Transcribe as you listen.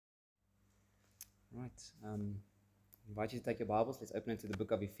Right. I invite you to take your Bibles. Let's open it to the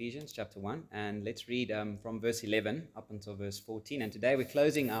book of Ephesians, chapter 1, and let's read from verse 11 up until verse 14. And today we're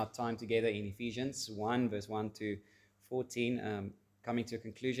closing our time together in Ephesians 1, verse 1 to 14, coming to a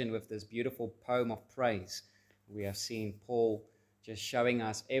conclusion with this beautiful poem of praise. We have seen Paul just showing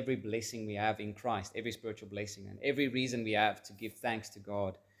us every blessing we have in Christ, every spiritual blessing, and every reason we have to give thanks to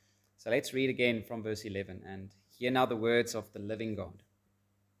God. So let's read again from verse 11 and hear now the words of the living God.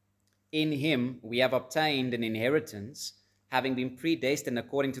 In him we have obtained an inheritance, having been predestined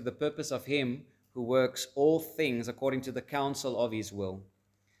according to the purpose of him who works all things according to the counsel of his will,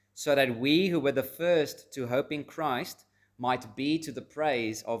 so that we who were the first to hope in Christ might be to the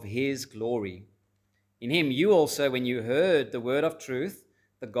praise of his glory. In him you also, when you heard the word of truth,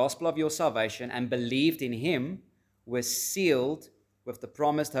 the gospel of your salvation, and believed in him, were sealed with the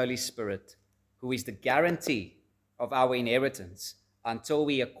promised Holy Spirit, who is the guarantee of our inheritance, until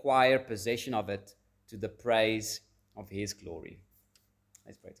we acquire possession of it to the praise of his glory.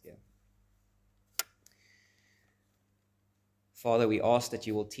 Let's pray together. Father, we ask that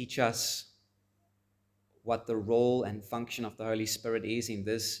you will teach us what the role and function of the Holy Spirit is in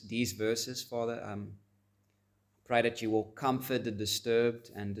these verses, Father. Pray that you will comfort the disturbed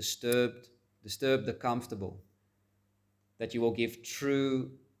and disturb the comfortable, that you will give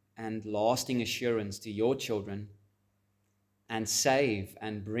true and lasting assurance to your children, and save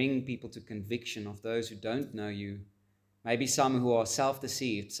and bring people to conviction of those who don't know you. Maybe some who are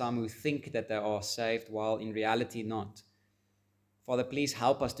self-deceived, some who think that they are saved while in reality not. Father, please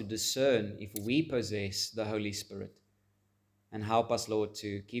help us to discern if we possess the Holy Spirit, and help us, Lord,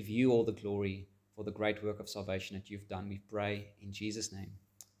 to give you all the glory for the great work of salvation that you've done. We pray in Jesus' name.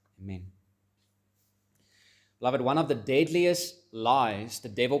 Amen. Beloved, one of the deadliest lies the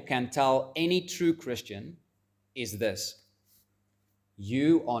devil can tell any true Christian is this: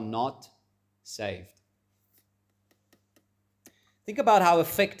 you are not saved. Think about how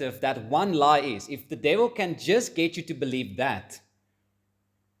effective that one lie is. If the devil can just get you to believe that,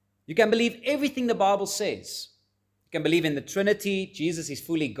 you can believe everything the Bible says. You can believe in the Trinity, Jesus is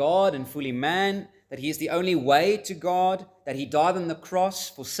fully God and fully man, that he is the only way to God, that he died on the cross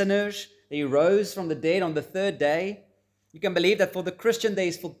for sinners, that he rose from the dead on the third day. You can believe that for the Christian there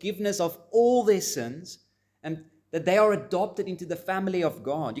is forgiveness of all their sins, and that they are adopted into the family of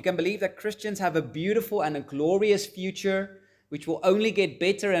God. You can believe that Christians have a beautiful and a glorious future, which will only get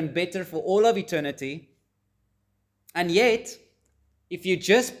better and better for all of eternity. And yet, if you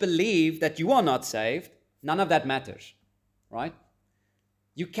just believe that you are not saved, none of that matters, right?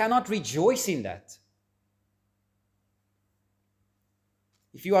 You cannot rejoice in that.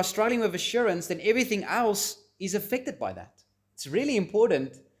 If you are struggling with assurance, then everything else is affected by that. It's really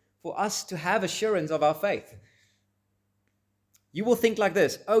important for us to have assurance of our faith. You will think like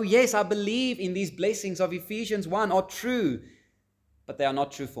this: oh yes, I believe in these blessings of Ephesians 1 are true, but they are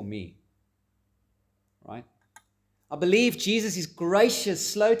not true for me, right? I believe Jesus is gracious,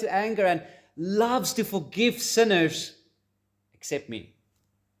 slow to anger, and loves to forgive sinners, except me.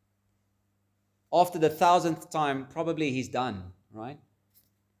 After the 1,000th time, probably he's done, right?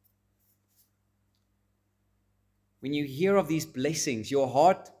 When you hear of these blessings, your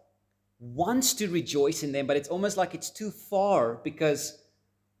heart wants to rejoice in them, but it's almost like it's too far because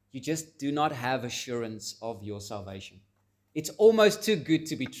you just do not have assurance of your salvation. It's almost too good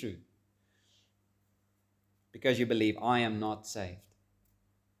to be true because you believe, I am not saved.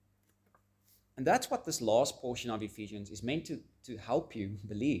 And that's what this last portion of Ephesians is meant to help you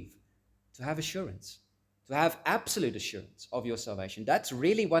believe, to have assurance, to have absolute assurance of your salvation. That's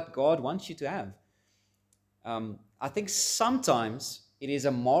really what God wants you to have. I think sometimes it is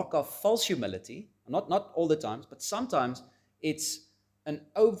a mark of false humility, not all the times, but sometimes it's an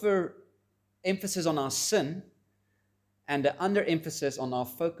overemphasis on our sin and an underemphasis on our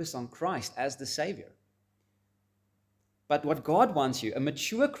focus on Christ as the Savior. But what God wants you, a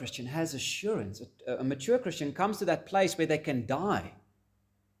mature Christian has assurance. A mature Christian comes to that place where they can die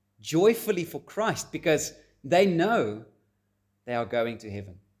joyfully for Christ because they know they are going to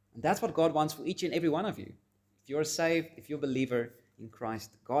heaven. And that's what God wants for each and every one of you. If you're saved, if you're a believer in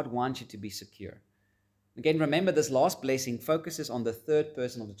Christ, God wants you to be secure. Again, remember this last blessing focuses on the third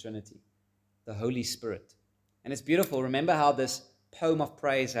person of the Trinity, the Holy Spirit. And it's beautiful. Remember how this poem of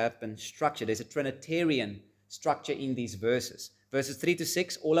praise has been structured. There's a Trinitarian structure in these verses. Verses 3 to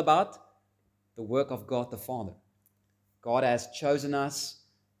 6, all about the work of God the Father. God has chosen us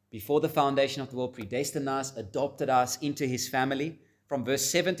before the foundation of the world, predestined us, adopted us into his family. From verse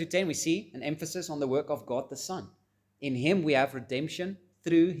 7 to 10, we see an emphasis on the work of God the Son. In him we have redemption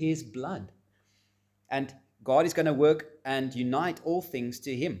through his blood. And God is going to work and unite all things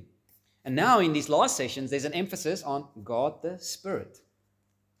to him. And now in these last sessions, there's an emphasis on God the Spirit.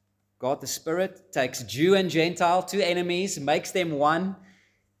 God the Spirit takes Jew and Gentile, two enemies, makes them one.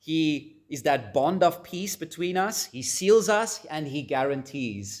 He is that bond of peace between us. He seals us and he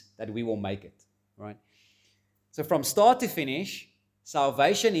guarantees that we will make it. Right? So from start to finish,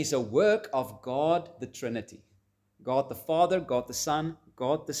 salvation is a work of God the Trinity. God the Father, God the Son,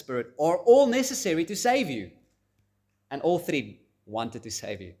 God the Spirit are all necessary to save you. And all three wanted to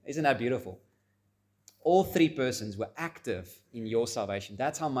save you. Isn't that beautiful? All three persons were active in your salvation.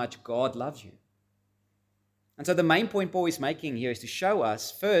 That's how much God loves you. And so the main point Paul is making here is to show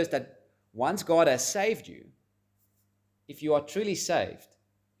us first that once God has saved you, if you are truly saved,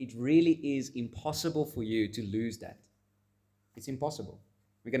 it really is impossible for you to lose that. It's impossible.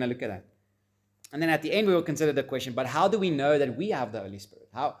 We're going to look at that. And then at the end, we will consider the question, but how do we know that we have the Holy Spirit?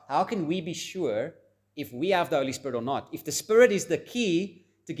 How can we be sure if we have the Holy Spirit or not? If the Spirit is the key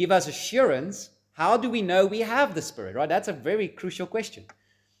to give us assurance, how do we know we have the Spirit, right? That's a very crucial question.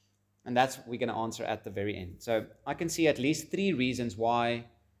 And that's what we're going to answer at the very end. So I can see at least 3 reasons why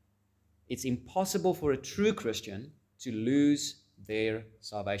it's impossible for a true Christian to lose their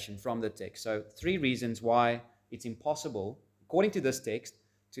salvation from the text. So 3 reasons why it's impossible, according to this text,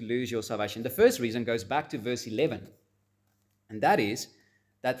 to lose your salvation. The first reason goes back to verse 11. And that is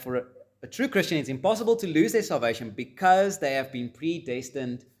that for a true Christian, it's impossible to lose their salvation because they have been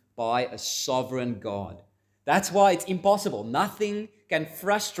predestined by a sovereign God. That's why it's impossible. Nothing can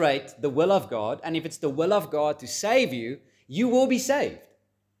frustrate the will of God. And if it's the will of God to save you, you will be saved.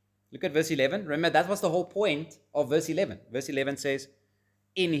 Look at verse 11. Remember, that was the whole point of verse 11. Verse 11 says,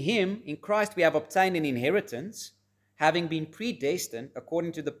 in him, in Christ, we have obtained an inheritance, having been predestined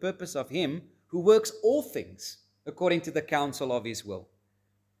according to the purpose of him who works all things according to the counsel of his will.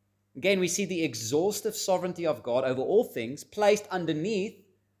 Again, we see the exhaustive sovereignty of God over all things placed underneath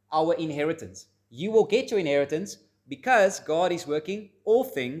our inheritance. You will get your inheritance because God is working all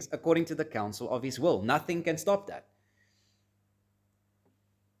things according to the counsel of his will. Nothing can stop that.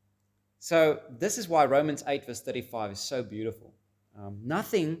 So this is why Romans 8 verse 35 is so beautiful.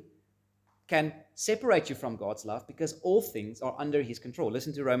 Nothing can separate you from God's love because all things are under his control.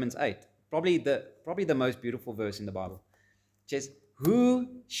 Listen to Romans 8, probably the most beautiful verse in the Bible. It says, who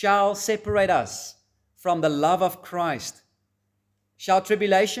shall separate us from the love of Christ? Shall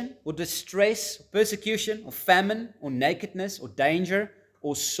tribulation or distress, or persecution or famine or nakedness or danger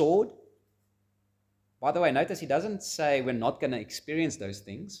or sword? By the way, notice he doesn't say we're not going to experience those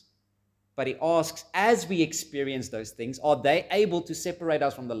things, but he asks, as we experience those things, are they able to separate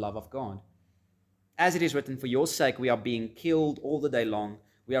us from the love of God? As it is written, for your sake we are being killed all the day long.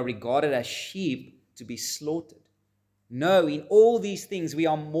 We are regarded as sheep to be slaughtered. No, in all these things we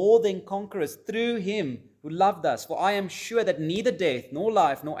are more than conquerors through him who loved us. For I am sure that neither death, nor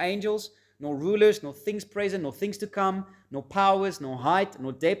life, nor angels, nor rulers, nor things present, nor things to come, nor powers, nor height,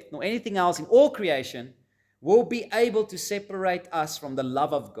 nor depth, nor anything else in all creation will be able to separate us from the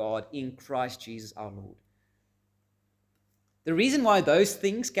love of God in Christ Jesus our Lord. The reason why those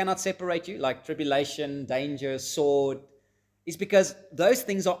things cannot separate you, like tribulation, danger, sword, is because those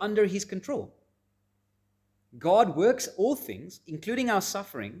things are under his control. God works all things, including our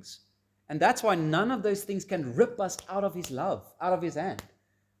sufferings, and that's why none of those things can rip us out of his love, out of his hand.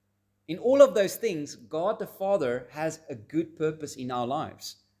 In all of those things, God the Father has a good purpose in our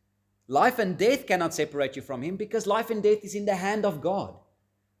lives. Life and death cannot separate you from him because life and death is in the hand of God.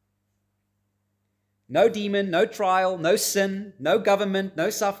 No demon, no trial, no sin, no government, no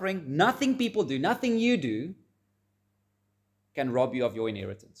suffering, nothing people do, nothing you do can rob you of your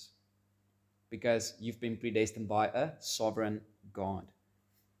inheritance because you've been predestined by a sovereign God.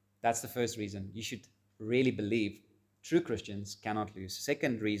 That's the first reason. You should really believe true Christians cannot lose.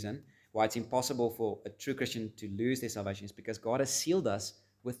 Second reason why it's impossible for a true Christian to lose their salvation is because God has sealed us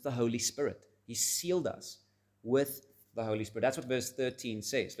with the Holy Spirit. He sealed us with the Holy Spirit. That's what verse 13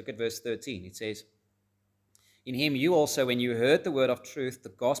 says. Look at verse 13. It says, in him you also, when you heard the word of truth, the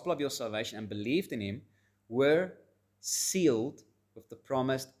gospel of your salvation, and believed in him, were sealed with the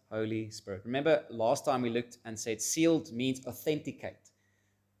promised Holy Spirit. Remember last time we looked and said sealed means authenticate.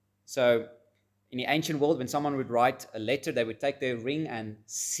 So in the ancient world, when someone would write a letter, they would take their ring and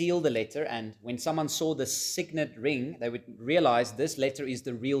seal the letter. And when someone saw the signet ring, they would realize this letter is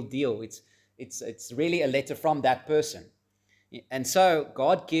the real deal. It's really a letter from that person. And so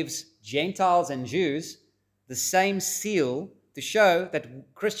God gives Gentiles and Jews the same seal to show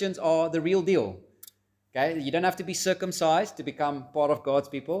that Christians are the real deal. Okay, you don't have to be circumcised to become part of God's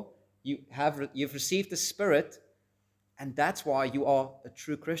people. You've received the Spirit, and that's why you are a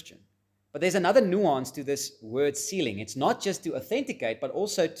true Christian. But there's another nuance to this word sealing. It's not just to authenticate, but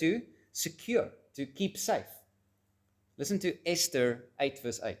also to secure, to keep safe. Listen to Esther 8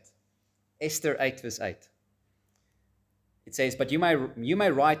 verse 8. Esther 8 verse 8. It says, but you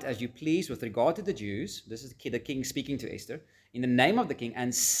may write as you please with regard to the Jews, this is the king speaking to Esther, in the name of the king,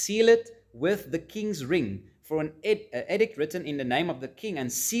 and seal it with the king's ring. For an edict written in the name of the king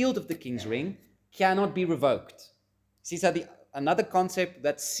and sealed with the king's ring cannot be revoked. See, so another concept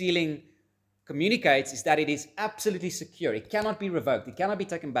that sealing communicates is that it is absolutely secure. It cannot be revoked. It cannot be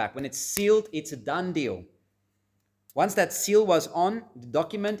taken back. When it's sealed, it's a done deal. Once that seal was on the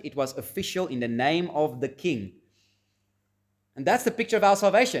document, it was official in the name of the king. And that's the picture of our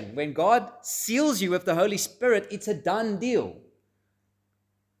salvation. When God seals you with the Holy Spirit, it's a done deal.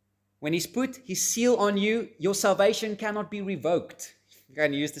 When He's put His seal on you, your salvation cannot be revoked. I'm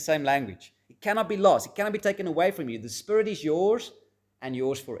going to use the same language. It cannot be lost. It cannot be taken away from you. The Spirit is yours and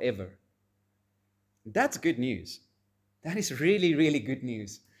yours forever. That's good news. That is really, really good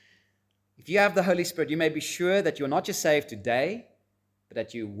news. If you have the Holy Spirit, you may be sure that you're not just saved today, but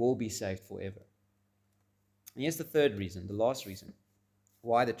that you will be saved forever. And here's the third reason, the last reason,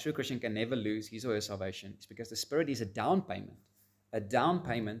 why the true Christian can never lose his or her salvation is because the Spirit is a down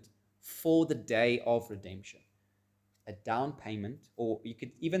payment for the day of redemption. A down payment, or you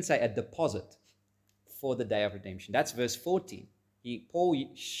could even say a deposit for the day of redemption. That's verse 14. Paul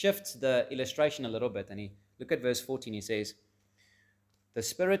shifts the illustration a little bit, and look at verse 14. He says, the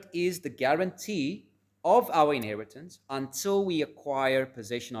Spirit is the guarantee of our inheritance until we acquire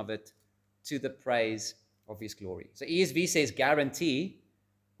possession of it to the praise of His glory. So ESV says guarantee,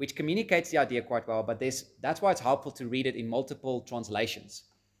 which communicates the idea quite well, but that's why it's helpful to read it in multiple translations.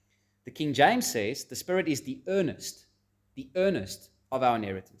 The King James says the Spirit is the earnest of our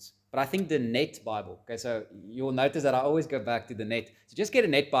inheritance. But I think the Net Bible, okay, so you'll notice that I always go back to the Net. So just get a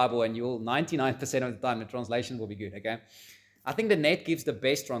Net Bible and 99% of the time the translation will be good, okay? I think the Net gives the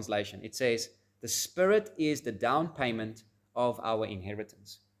best translation. It says, the Spirit is the down payment of our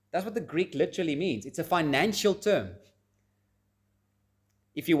inheritance. That's what the Greek literally means. It's a financial term.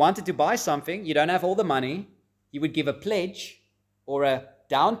 If you wanted to buy something, you don't have all the money, you would give a pledge or a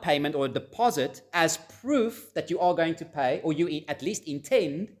down payment or a deposit as proof that you are going to pay, or you at least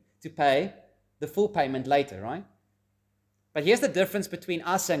intend to pay the full payment later, right? But here's the difference between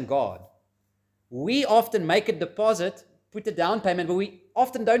us and God. We often make a deposit, put a down payment, but we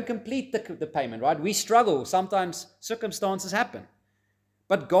often don't complete the payment, right? We struggle. Sometimes circumstances happen.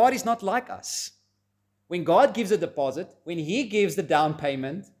 But God is not like us. When God gives a deposit, when He gives the down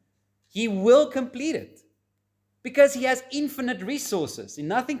payment, He will complete it because He has infinite resources and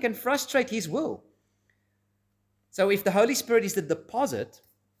nothing can frustrate His will. So if the Holy Spirit is the deposit,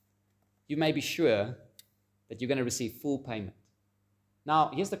 you may be sure that you're going to receive full payment.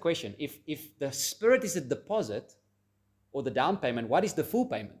 Now, here's the question. If the Spirit is the deposit or the down payment, what is the full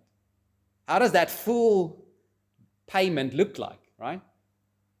payment? How does that full payment look like, right?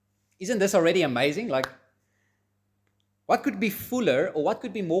 Isn't this already amazing? Like, what could be fuller or what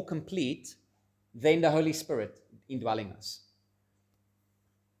could be more complete than the Holy Spirit indwelling us?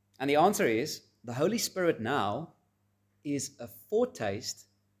 And the answer is, the Holy Spirit now is a foretaste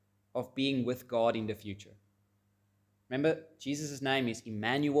of being with God in the future. Remember, Jesus' name is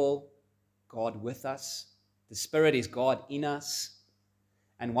Emmanuel, God with us. The Spirit is God in us.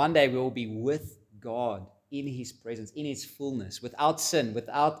 And one day we will be with God in His presence, in His fullness, without sin,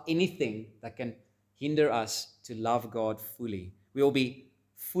 without anything that can hinder us to love God fully. We will be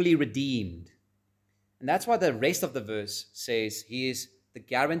fully redeemed. And that's why the rest of the verse says He is the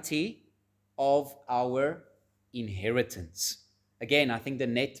guarantee of our inheritance. Again, I think the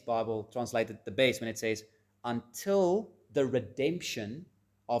Net Bible translated the best when it says, until the redemption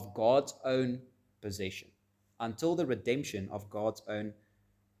of God's own possession. Until the redemption of God's own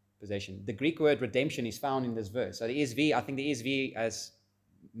possession. The Greek word redemption is found in this verse. So the ESV, I think the ESV has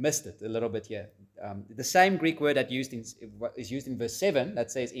missed it a little bit here. The same Greek word that is used in verse 7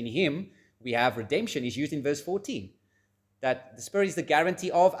 that says, in Him we have redemption, is used in verse 14. That the Spirit is the guarantee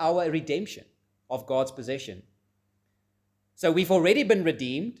of our redemption, of God's possession. So we've already been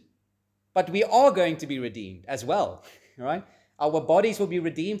redeemed, but we are going to be redeemed as well, right? Our bodies will be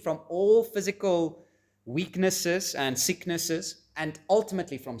redeemed from all physical weaknesses and sicknesses, and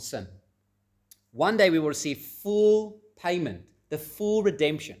ultimately from sin. One day we will receive full payment, the full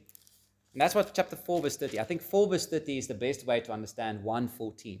redemption. And that's what chapter 4 verse 30. I think 4 verse 30 is the best way to understand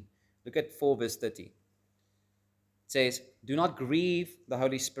 1:14. Look at 4 verse 30. It says, do not grieve the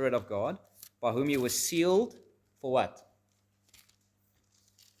Holy Spirit of God, by whom you were sealed for what?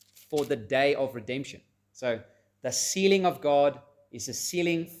 For the day of redemption. So the sealing of God is a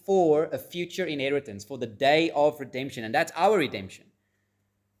sealing for a future inheritance, for the day of redemption. And that's our redemption.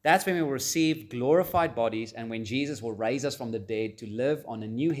 That's when we will receive glorified bodies and when Jesus will raise us from the dead to live on a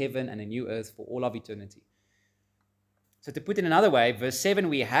new heaven and a new earth for all of eternity. So to put it another way, verse 7,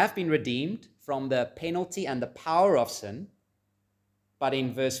 we have been redeemed from the penalty and the power of sin. But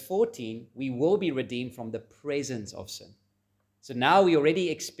in verse 14, we will be redeemed from the presence of sin. So now we already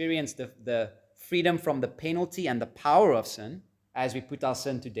experience the freedom from the penalty and the power of sin as we put our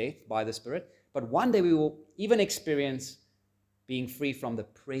sin to death by the Spirit. But one day we will even experience being free from the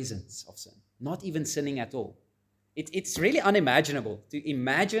presence of sin, not even sinning at all. It's really unimaginable to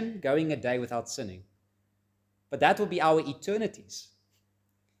imagine going a day without sinning. But that will be our eternities.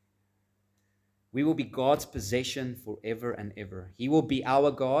 We will be God's possession forever and ever. He will be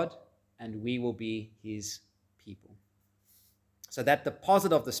our God, and we will be His people. So that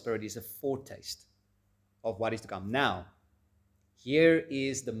deposit of the Spirit is a foretaste of what is to come. Now, here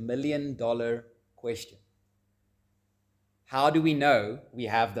is the million-dollar question. How do we know we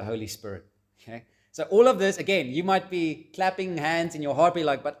have the Holy Spirit? Okay. So all of this, again, you might be clapping hands in your heart, be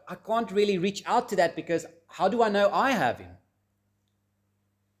like, but I can't really reach out to that because how do I know I have Him?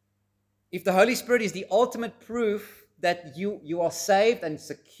 If the Holy Spirit is the ultimate proof that you are saved and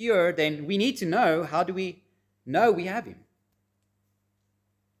secure, then we need to know, how do we know we have Him?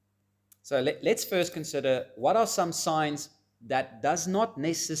 So let's first consider what are some signs that does not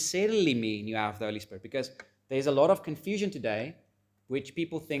necessarily mean you have the Holy Spirit, because there's a lot of confusion today, which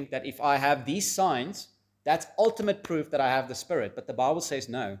people think that if I have these signs, that's ultimate proof that I have the Spirit. But the Bible says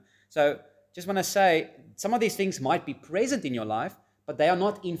no. So just want to say, some of these things might be present in your life, but they are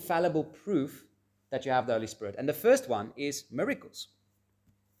not infallible proof that you have the Holy Spirit. And the first one is miracles.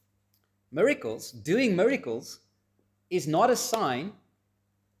 Miracles, doing miracles, is not a sign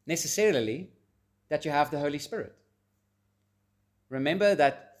necessarily that you have the Holy Spirit. Remember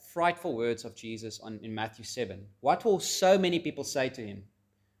that frightful words of Jesus in Matthew 7. What will so many people say to Him?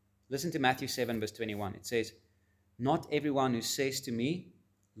 Listen to Matthew 7, verse 21. It says, "Not everyone who says to me,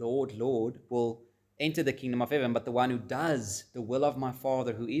 'Lord, Lord,' will enter the kingdom of heaven, but the one who does the will of my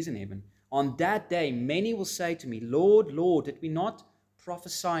Father who is in heaven. On that day, many will say to me, 'Lord, Lord, did we not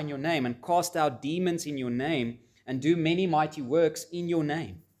prophesy in your name and cast out demons in your name and do many mighty works in your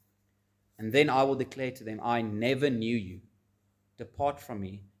name?' And then I will declare to them, 'I never knew you. Depart from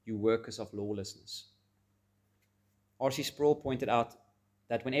me, you workers of lawlessness.'" R.C. Sproul pointed out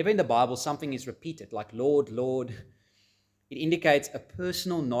that whenever in the Bible something is repeated, like Lord, Lord, it indicates a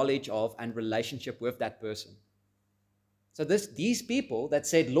personal knowledge of and relationship with that person. So these people that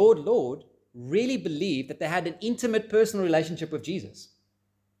said, "Lord, Lord," really believed that they had an intimate personal relationship with Jesus.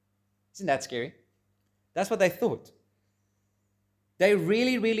 Isn't that scary? That's what they thought. They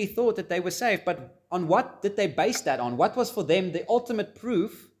really, really thought that they were saved. But on what did they base that on? What was for them the ultimate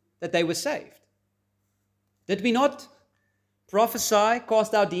proof that they were saved? Did we not prophesy,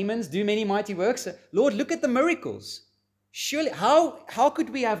 cast out demons, do many mighty works? Lord, look at the miracles. Surely, how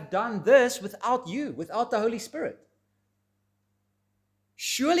could we have done this without you, without the Holy Spirit?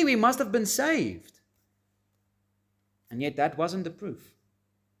 Surely we must have been saved. And yet that wasn't the proof.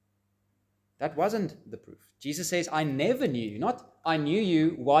 That wasn't the proof. Jesus says, "I never knew you." Not, "I knew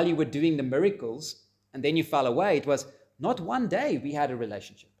you while you were doing the miracles and then you fell away." It was, not one day we had a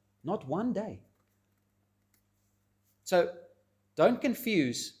relationship. Not one day. So don't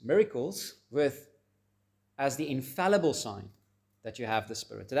confuse miracles as the infallible sign that you have the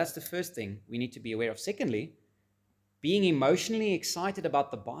Spirit. So that's the first thing we need to be aware of. Secondly, being emotionally excited about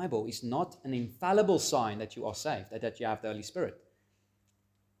the Bible is not an infallible sign that you are saved, that you have the Holy Spirit.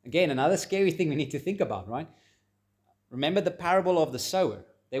 Again, another scary thing we need to think about, right? Remember the parable of the sower.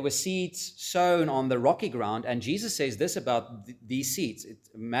 There were seeds sown on the rocky ground, and Jesus says this about these seeds.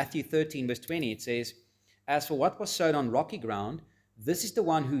 Matthew 13, verse 20, it says, "As for what was sown on rocky ground, this is the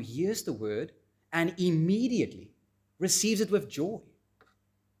one who hears the word and immediately receives it with joy."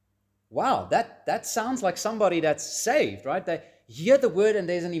 Wow, that sounds like somebody that's saved, right? They hear the word and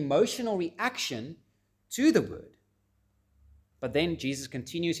there's an emotional reaction to the word. But then Jesus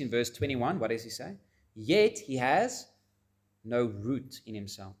continues in verse 21. What does he say? "Yet he has no root in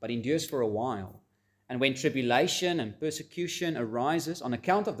himself, but endures for a while. And when tribulation and persecution arises on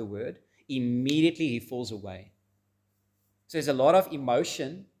account of the word, immediately he falls away." So there's a lot of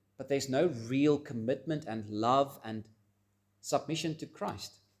emotion, but there's no real commitment and love and submission to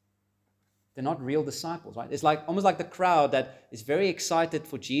Christ. They're not real disciples, right? It's almost like the crowd that is very excited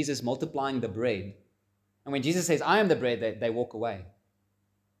for Jesus multiplying the bread. And when Jesus says, "I am the bread," they walk away.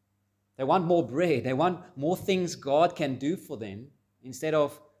 They want more bread. They want more things God can do for them instead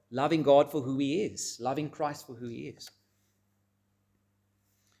of loving God for who He is, loving Christ for who He is.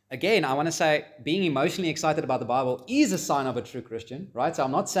 Again, I want to say being emotionally excited about the Bible is a sign of a true Christian, right? So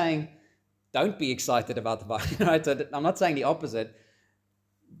I'm not saying don't be excited about the Bible, right? So I'm not saying the opposite,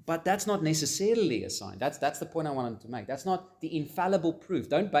 but that's not necessarily a sign. That's the point I wanted to make. That's not the infallible proof.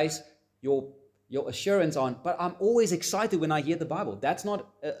 Don't base your assurance on, but I'm always excited when I hear the Bible. That's not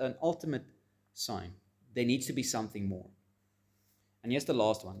an ultimate sign. There needs to be something more. And here's the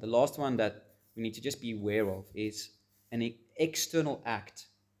last one. The last one that we need to just be aware of is an external act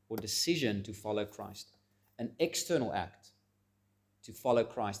or decision to follow Christ. An external act to follow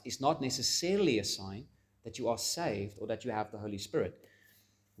Christ is not necessarily a sign that you are saved or that you have the Holy Spirit.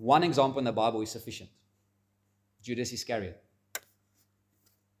 One example in the Bible is sufficient. Judas Iscariot,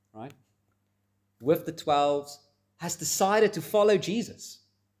 right? With the 12s, has decided to follow Jesus.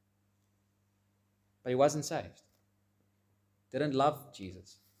 But he wasn't saved. Didn't love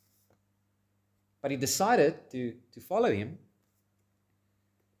Jesus. But he decided to follow him.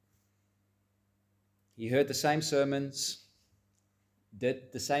 He heard the same sermons,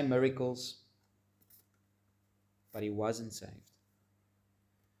 did the same miracles, but he wasn't saved.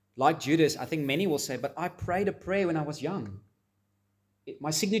 Like Judas, I think many will say, but I prayed a prayer when I was young. My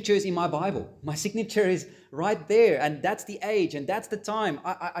signature is in my Bible. My signature is right there, and that's the age, and that's the time.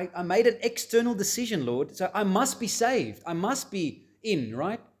 I made an external decision, Lord, so I must be saved. I must be in,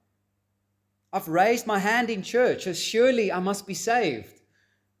 right? I've raised my hand in church, so surely I must be saved.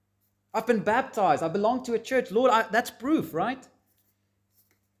 I've been baptized. I belong to a church. Lord, that's proof, right?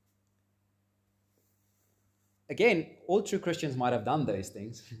 Again, all true Christians might have done those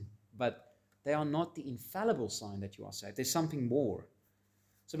things, but they are not the infallible sign that you are saved. There's something more.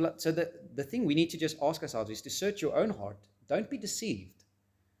 So the thing we need to just ask ourselves is to search your own heart. Don't be deceived.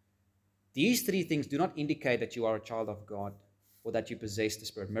 These three things do not indicate that you are a child of God or that you possess the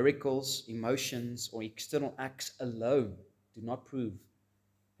Spirit. Miracles, emotions, or external acts alone do not prove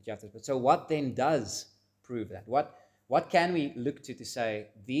that you have the Spirit. So what then does prove that? What can we look to say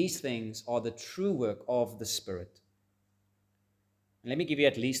these things are the true work of the Spirit? And let me give you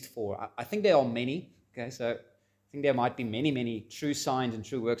at least 4. I think there are many. Okay, so I think there might be many, many true signs and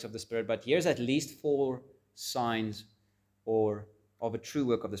true works of the Spirit, but here's at least 4 signs or of a true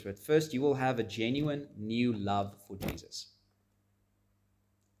work of the Spirit. First, you will have a genuine new love for Jesus.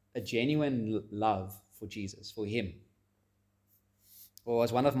 A genuine love for Jesus, for Him. Or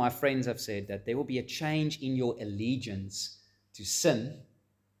as one of my friends have said, that there will be a change in your allegiance to sin,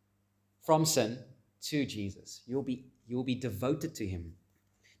 from sin to Jesus. You'll be devoted to Him.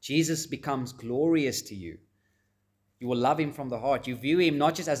 Jesus becomes glorious to you. You will love Him from the heart. You view Him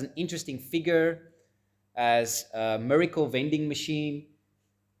not just as an interesting figure, as a miracle vending machine,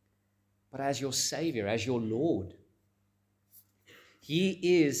 but as your Savior, as your Lord. He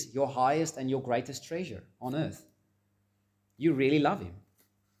is your highest and your greatest treasure on earth. You really love Him.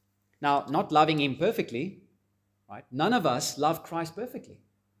 Now, not loving Him perfectly, right? None of us love Christ perfectly.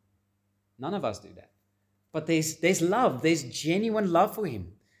 None of us do that. But there's love. There's genuine love for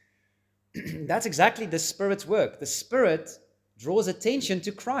Him. That's exactly the Spirit's work. The Spirit draws attention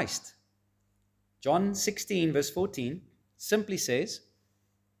to Christ. John 16, verse 14, simply says,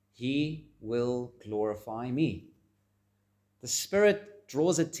 He will glorify me. The Spirit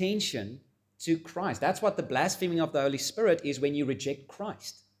draws attention to Christ. That's what the blaspheming of the Holy Spirit is when you reject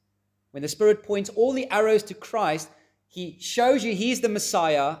Christ. When the Spirit points all the arrows to Christ, He shows you He's the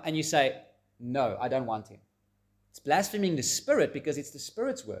Messiah, and you say, no, I don't want Him. It's blaspheming the Spirit because it's the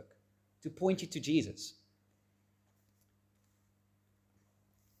Spirit's work to point you to Jesus.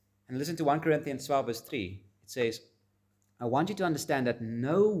 And listen to 1 Corinthians 12, verse 3. It says, I want you to understand that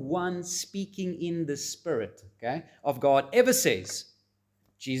no one speaking in the Spirit, okay, of God ever says,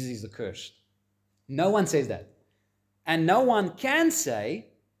 Jesus is accursed. No one says that. And no one can say,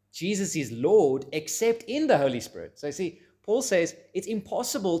 Jesus is Lord, except in the Holy Spirit. So you see, Paul says it's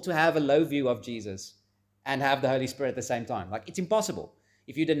impossible to have a low view of Jesus and have the Holy Spirit at the same time. Like, it's impossible.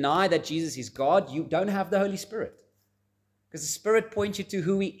 If you deny that Jesus is God, you don't have the Holy Spirit. Because the Spirit points you to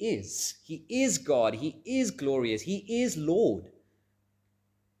who He is. He is God. He is glorious. He is Lord.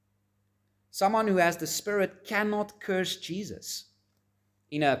 Someone who has the Spirit cannot curse Jesus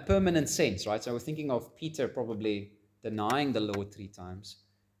in a permanent sense, right? So we're thinking of Peter probably denying the Lord 3 times,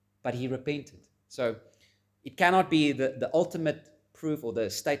 but he repented. So it cannot be the ultimate proof or the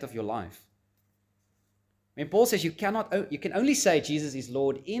state of your life. When Paul says you can only say Jesus is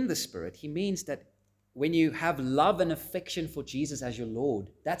Lord in the Spirit, he means that when you have love and affection for Jesus as your Lord,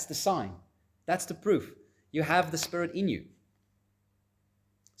 that's the sign. That's the proof. You have the Spirit in you.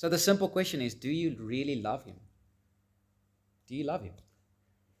 So the simple question is, do you really love Him? Do you love Him?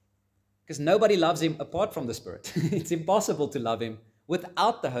 Because nobody loves Him apart from the Spirit. It's impossible to love Him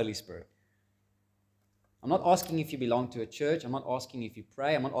without the Holy Spirit. I'm not asking if you belong to a church. I'm not asking if you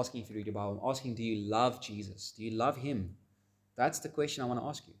pray. I'm not asking if you read your Bible. I'm asking, do you love Jesus? Do you love Him? That's the question I want to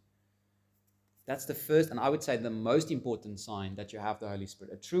ask you. That's the first, and I would say the most important sign that you have the Holy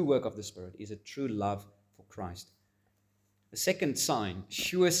Spirit. A true work of the Spirit is a true love for Christ. The second sign,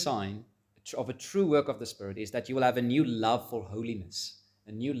 sure sign of a true work of the Spirit is that you will have a new love for holiness.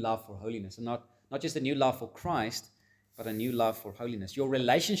 A new love for holiness. And not just a new love for Christ, but a new love for holiness. Your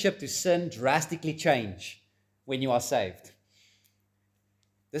relationship to sin drastically change when you are saved.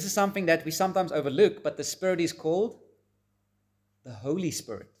 This is something that we sometimes overlook, but the Spirit is called the Holy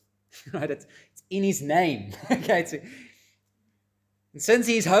Spirit. Right? It's in His name. Okay. And since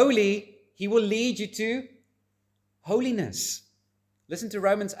He is holy, He will lead you to holiness. Listen to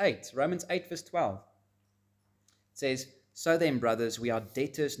Romans 8. Romans 8 verse 12. It says, "So then, brothers, we are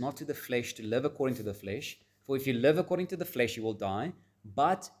debtors not to the flesh to live according to the flesh. For if you live according to the flesh, you will die.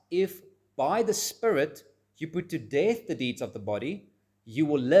 But if by the Spirit you put to death the deeds of the body, you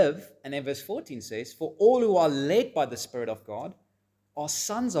will live." And then verse 14 says, "For all who are led by the Spirit of God are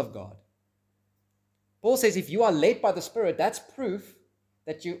sons of God." Paul says if you are led by the Spirit, that's proof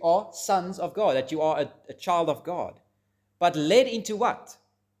that you are sons of God, that you are a child of God. But led into what?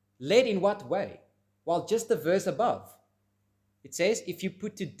 Led in what way? Well, just the verse above. It says, if you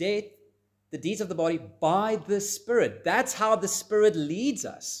put to death the deeds of the body by the Spirit. That's how the Spirit leads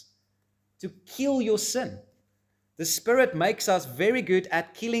us, to kill your sin. The Spirit makes us very good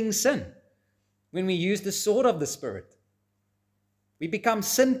at killing sin. When we use the sword of the Spirit, we become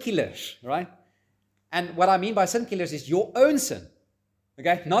sin killers, right? And what I mean by sin killers is your own sin.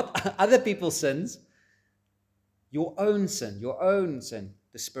 Okay? Not other people's sins. Your own sin. Your own sin.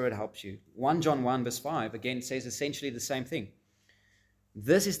 The Spirit helps you. 1 John 1 verse 5 again says essentially the same thing.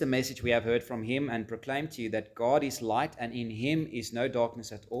 "This is the message we have heard from Him and proclaim to you, that God is light and in Him is no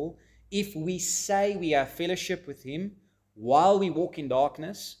darkness at all. If we say we have fellowship with Him while we walk in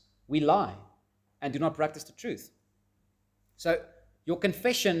darkness, we lie and do not practice the truth." So your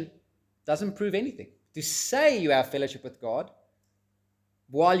confession doesn't prove anything. To say you have fellowship with God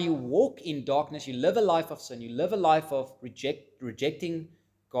while you walk in darkness, you live a life of sin, you live a life of rejecting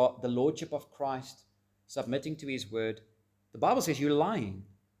God, the Lordship of Christ, submitting to His word. The Bible says you're lying.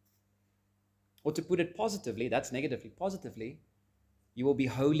 Or to put it positively, that's negatively. Positively, you will be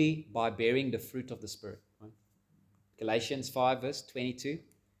holy by bearing the fruit of the Spirit. Right? Galatians 5 verse 22.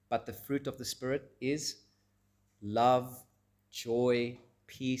 "But the fruit of the Spirit is love, joy,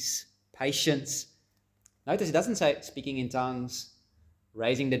 peace, patience." Notice it doesn't say speaking in tongues,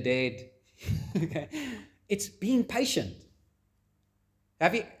 raising the dead. Okay. It's being patient.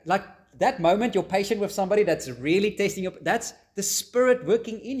 Have you, like that moment you're patient with somebody that's really testing you, that's the Spirit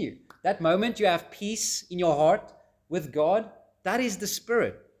working in you. That moment you have peace in your heart with God, that is the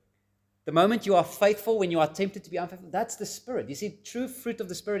Spirit. The moment you are faithful when you are tempted to be unfaithful, that's the Spirit. You see, true fruit of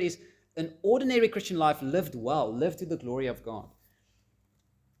the Spirit is an ordinary Christian life lived well, lived to the glory of God.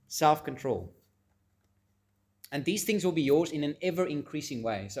 Self-control. And these things will be yours in an ever-increasing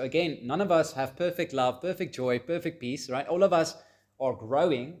way. So again, none of us have perfect love, perfect joy, perfect peace, right? All of us are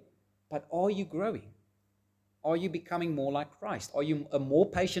growing, but are you growing? Are you becoming more like Christ? Are you a more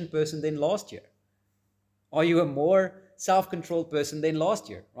patient person than last year? Are you a more self-controlled person than last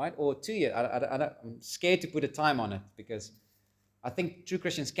year, right? Or 2 years? I'm scared to put a time on it because I think true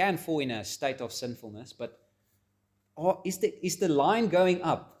Christians can fall in a state of sinfulness, but is the line going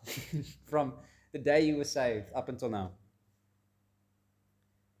up from the day you were saved up until now?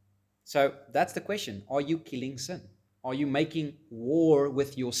 So that's the question. Are you killing sin? Are you making war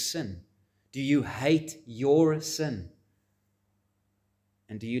with your sin? Do you hate your sin?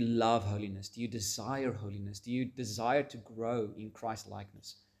 And do you love holiness? Do you desire holiness? Do you desire to grow in Christ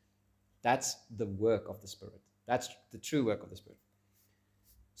likeness? That's the work of the Spirit. That's the true work of the Spirit.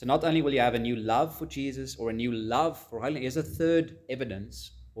 So not only will you have a new love for Jesus or a new love for holiness, here's a third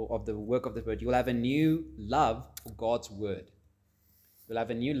evidence of the work of the Spirit. You will have a new love for God's word. You'll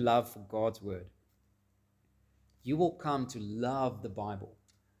have a new love for God's word. You will come to love the Bible.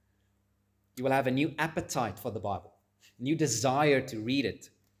 You will have a new appetite for the Bible, a new desire to read it.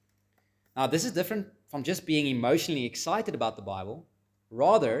 Now, this is different from just being emotionally excited about the Bible.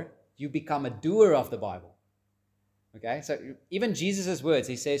 Rather, you become a doer of the Bible. Okay, so even Jesus' words,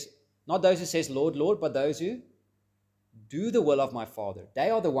 he says, not those who says, Lord, Lord, but those who do the will of my Father. They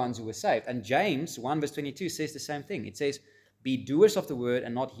are the ones who were saved. And James 1 verse 22 says the same thing. It says, be doers of the word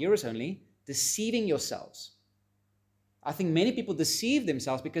and not hearers only, deceiving yourselves. I think many people deceive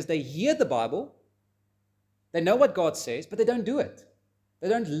themselves because they hear the Bible, they know what God says, but they don't do it. They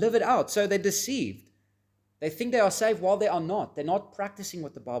don't live it out, so they're deceived. They think they are saved while they are not. They're not practicing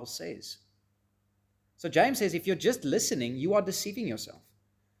what the Bible says. So James says, if you're just listening, you are deceiving yourself.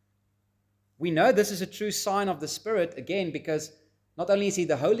 We know this is a true sign of the Spirit, again, because not only is he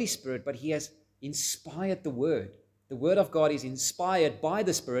the Holy Spirit, but he has inspired the Word. The Word of God is inspired by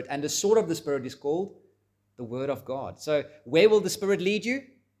the Spirit, and the sword of the Spirit is called the Word of God. So where will the Spirit lead you?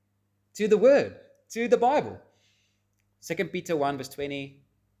 To the Word, to the Bible. 2 Peter 1 verse 20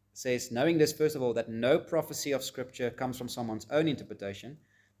 says, knowing this, first of all, that no prophecy of Scripture comes from someone's own interpretation.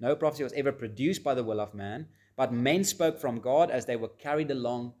 No prophecy was ever produced by the will of man, but men spoke from God as they were carried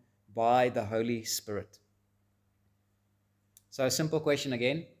along by the Holy Spirit. So a simple question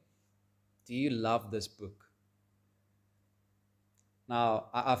again. Do you love this book? Now,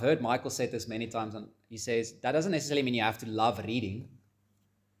 I've heard Michael say this many times, and he says, that doesn't necessarily mean you have to love reading.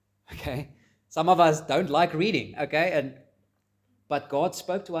 Okay? Some of us don't like reading, okay? But God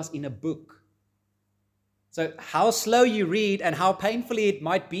spoke to us in a book. So how slow you read and how painfully it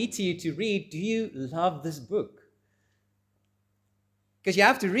might be to you to read, do you love this book? Because you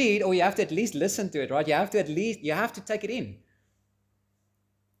have to read, or you have to at least listen to it, right? You have to take it in.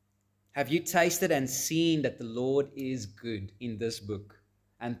 Have you tasted and seen that the Lord is good in this book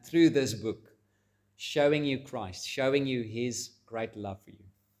and through this book, showing you Christ, showing you his great love for you?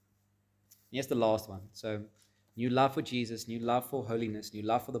 Here's the last one. So, new love for Jesus, new love for holiness, new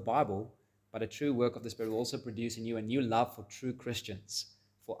love for the Bible, but a true work of the Spirit will also produce in you a new love for true Christians,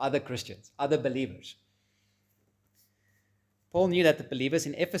 for other Christians, other believers. Paul knew that the believers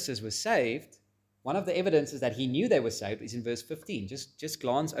in Ephesus were saved. One of the evidences that he knew they were saved is in verse 15. Just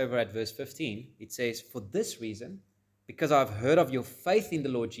glance over at verse 15. It says, for this reason, because I've heard of your faith in the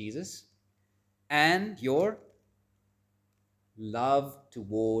Lord Jesus and your love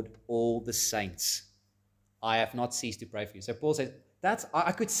toward all the saints, I have not ceased to pray for you. So Paul says,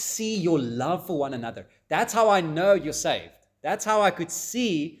 I could see your love for one another. That's how I know you're saved. That's how I could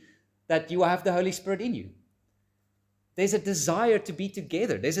see that you have the Holy Spirit in you. There's a desire to be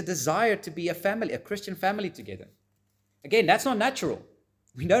together. There's a desire to be a family, a Christian family together. Again, that's not natural.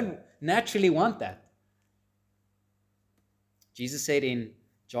 We don't naturally want that. Jesus said in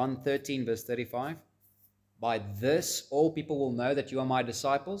John 13, verse 35, by this all people will know that you are my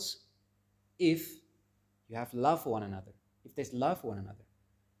disciples, if you have love for one another. If there's love for one another.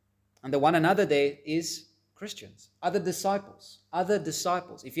 And the one another there is Christians, other disciples.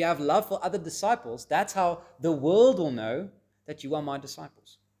 If you have love for other disciples, that's how the world will know that you are my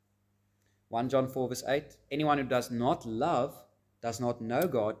disciples. 1 John 4 verse 8, anyone who does not love does not know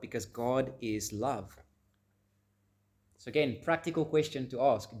God, because God is love. So again, practical question to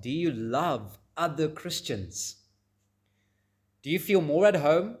ask. Do you love other Christians? Do you feel more at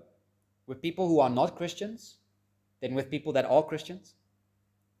home with people who are not Christians than with people that are Christians?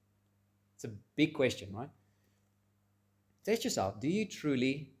 It's a big question, right? Test yourself. Do you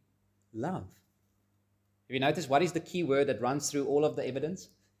truly love? Have you noticed what is the key word that runs through all of the evidence?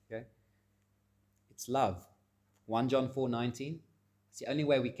 Okay, it's love. 1 John 4:19. It's the only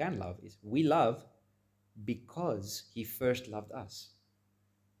way we can love is we love because he first loved us.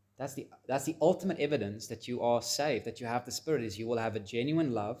 That's the ultimate evidence that you are saved, that you have the Spirit, is you will have a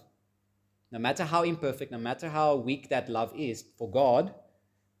genuine love, no matter how imperfect, no matter how weak that love is, for God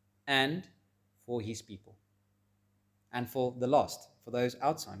and for his people. And for the lost, for those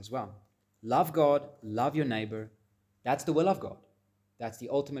outside as well. Love God, love your neighbor. That's the will of God. That's the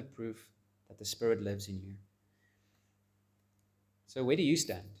ultimate proof that the Spirit lives in you. So where do you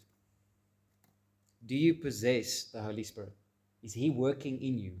stand? Do you possess the Holy Spirit? Is he working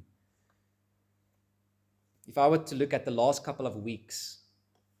in you? If I were to look at the last couple of weeks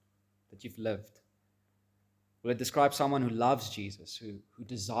that you've lived, will it describe someone who loves Jesus, who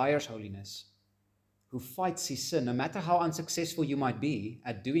desires holiness, who fights his sin, no matter how unsuccessful you might be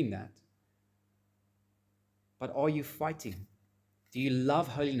at doing that? But are you fighting? Do you love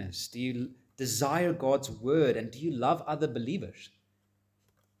holiness? Do you desire God's word? And do you love other believers?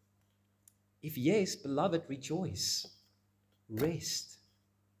 If yes, beloved, rejoice. Rest.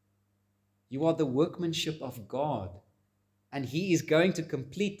 You are the workmanship of God, and he is going to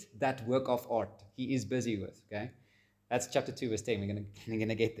complete that work of art he is busy with, okay? That's chapter 2, verse 10. We're going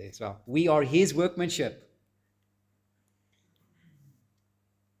to get there as well. We are his workmanship.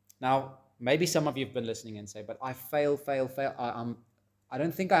 Now, maybe some of you have been listening and say, but I fail. I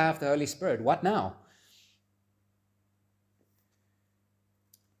don't think I have the Holy Spirit. What now?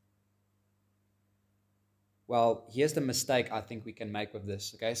 Well, here's the mistake I think we can make with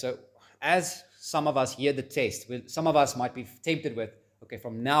this, okay? So as some of us hear the test, some of us might be tempted with, okay,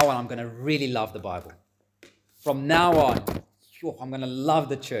 from now on, I'm going to really love the Bible. From now on, phew, I'm going to love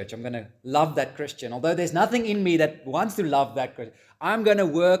the church. I'm going to love that Christian. Although there's nothing in me that wants to love that Christian, I'm going to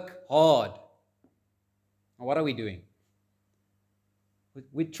work hard. What are we doing?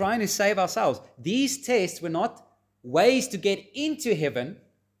 We're trying to save ourselves. These tests were not ways to get into heaven.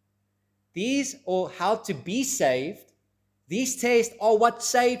 These are how to be saved. These tests are what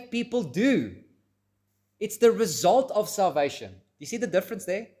saved people do. It's the result of salvation. You see the difference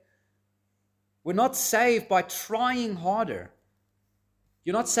there? We're not saved by trying harder.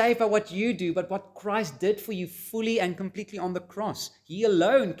 You're not saved by what you do, but what Christ did for you fully and completely on the cross. He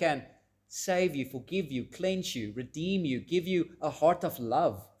alone can save you, forgive you, cleanse you, redeem you, give you a heart of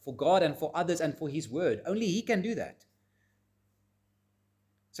love for God and for others and for His word. Only He can do that.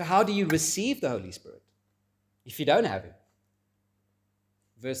 So how do you receive the Holy Spirit if you don't have Him?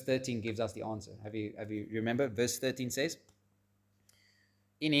 Verse 13 gives us the answer. Have you remember? Verse 13 says,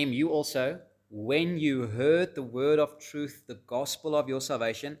 in Him you also, when you heard the word of truth, the gospel of your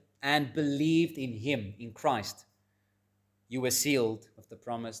salvation, and believed in Him, in Christ, you were sealed with the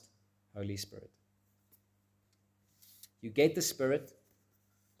promised Holy Spirit. You get the Spirit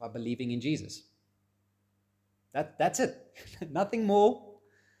by believing in Jesus. That's it. Nothing more.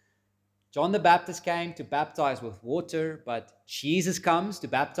 John the Baptist came to baptize with water, but Jesus comes to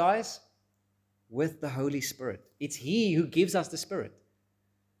baptize with the Holy Spirit. It's He who gives us the Spirit.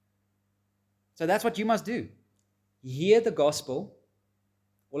 So that's what you must do. Hear the gospel.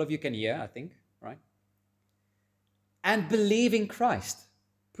 All of you can hear, I think, right? And believe in Christ.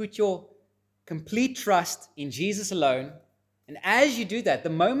 Put your complete trust in Jesus alone. And as you do that, the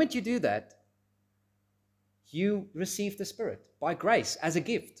moment you do that, you receive the Spirit by grace as a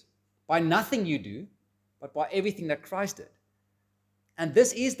gift. By nothing you do, but by everything that Christ did. And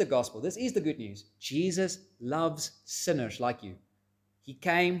this is the gospel. This is the good news. Jesus loves sinners like you. He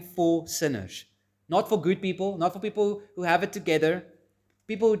came for sinners. Not for good people, not for people who have it together,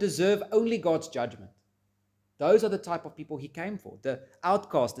 people who deserve only God's judgment. Those are the type of people He came for. The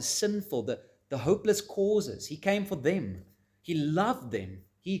outcast, the sinful, the hopeless causes. He came for them. He loved them.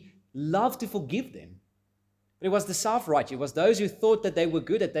 He loved to forgive them. But it was the self-righteous. It was those who thought that they were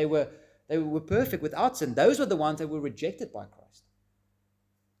good, that they were perfect without sin. Those were the ones that were rejected by Christ.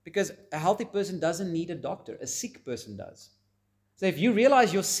 Because a healthy person doesn't need a doctor. A sick person does. So if you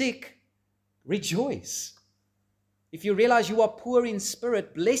realize you're sick, rejoice. If you realize you are poor in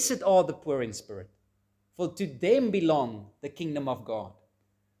spirit, blessed are the poor in spirit, for to them belong the kingdom of God.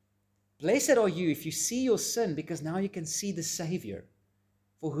 Blessed are you if you see your sin, because now you can see the Savior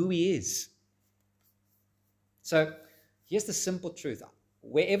for who He is. So here's the simple truth.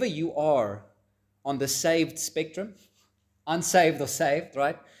 Wherever you are on the saved spectrum, unsaved or saved,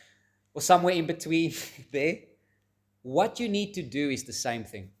 right? Or somewhere in between there, what you need to do is the same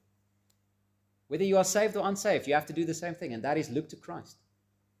thing. Whether you are saved or unsaved, you have to do the same thing, and that is look to Christ.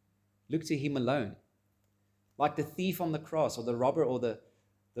 Look to Him alone. Like the thief on the cross, or the robber, or the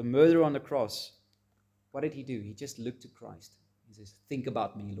murderer on the cross. What did he do? He just looked to Christ. He says, think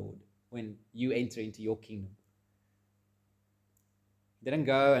about me, Lord, when you enter into your kingdom. He didn't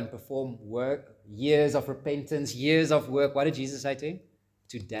go and perform work, years of repentance, years of work. What did Jesus say to him?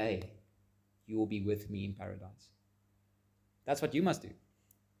 Today, you will be with me in paradise. That's what you must do.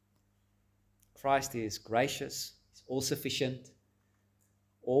 Christ is gracious, He's all-sufficient,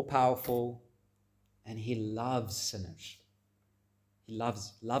 all-powerful, and He loves sinners. He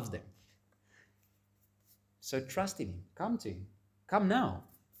loves them. So trust in Him. Come to Him. Come now.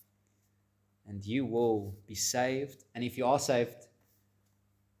 And you will be saved. And if you are saved,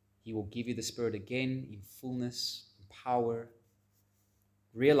 He will give you the Spirit again in fullness, in power.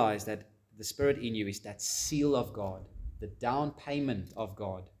 Realize that the Spirit in you is that seal of God, the down payment of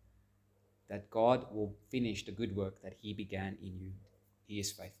God, that God will finish the good work that He began in you. He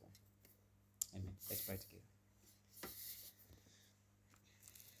is faithful. Amen. Let's pray together.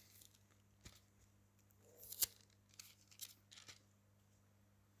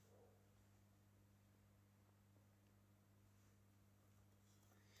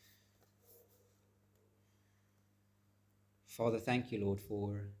 Father, thank you, Lord,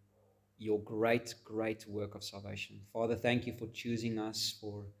 for your great, great work of salvation. Father, thank you for choosing us,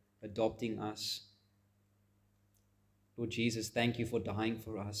 for adopting us. Lord Jesus, thank you for dying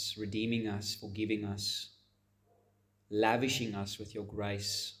for us, redeeming us, forgiving us, lavishing us with your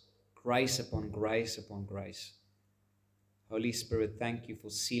grace, grace upon grace upon grace. Holy Spirit, thank you for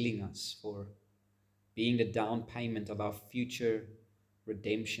sealing us, for being the down payment of our future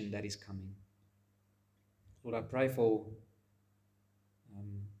redemption that is coming. Lord, I pray for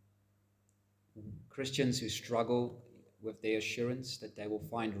Christians who struggle with their assurance, that they will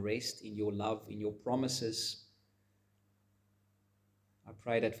find rest in your love, in your promises. I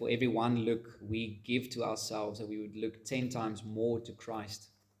pray that for every one look we give to ourselves, that we would look 10 times more to Christ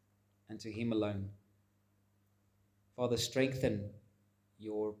and to Him alone. Father, strengthen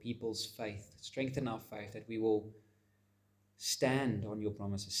your people's faith. Strengthen our faith, that we will stand on your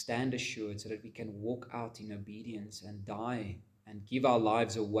promises, stand assured, so that we can walk out in obedience and die and give our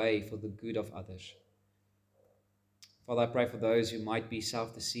lives away for the good of others. Father, I pray for those who might be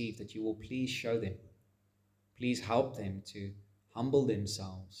self-deceived, that you will please show them. Please help them to humble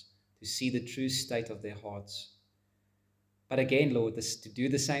themselves, to see the true state of their hearts. But again, Lord, to do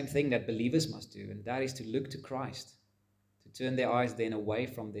the same thing that believers must do, and that is to look to Christ, to turn their eyes then away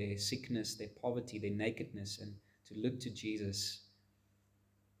from their sickness, their poverty, their nakedness, and to look to Jesus,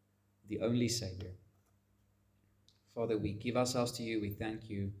 the only Savior. Father, we give ourselves to you. We thank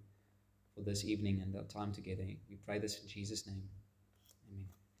you for this evening and our time together. We pray this in Jesus' name. Amen.